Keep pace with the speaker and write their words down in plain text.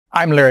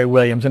I'm Larry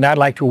Williams, and I'd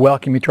like to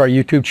welcome you to our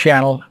YouTube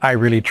channel, I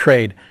Really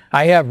Trade.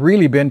 I have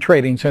really been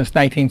trading since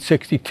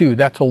 1962.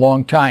 That's a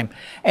long time.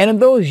 And in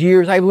those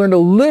years, I've learned a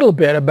little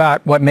bit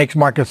about what makes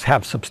markets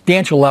have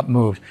substantial up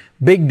moves,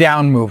 big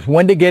down moves,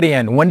 when to get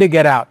in, when to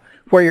get out,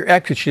 where your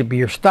exit should be,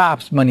 your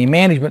stops, money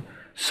management,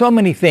 so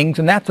many things.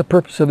 And that's the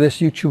purpose of this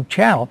YouTube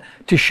channel,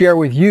 to share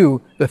with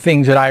you the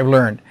things that I've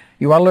learned.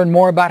 You want to learn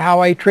more about how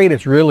I trade?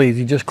 It's real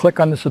easy. Just click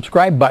on the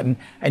subscribe button,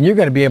 and you're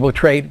going to be able to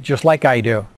trade just like I do.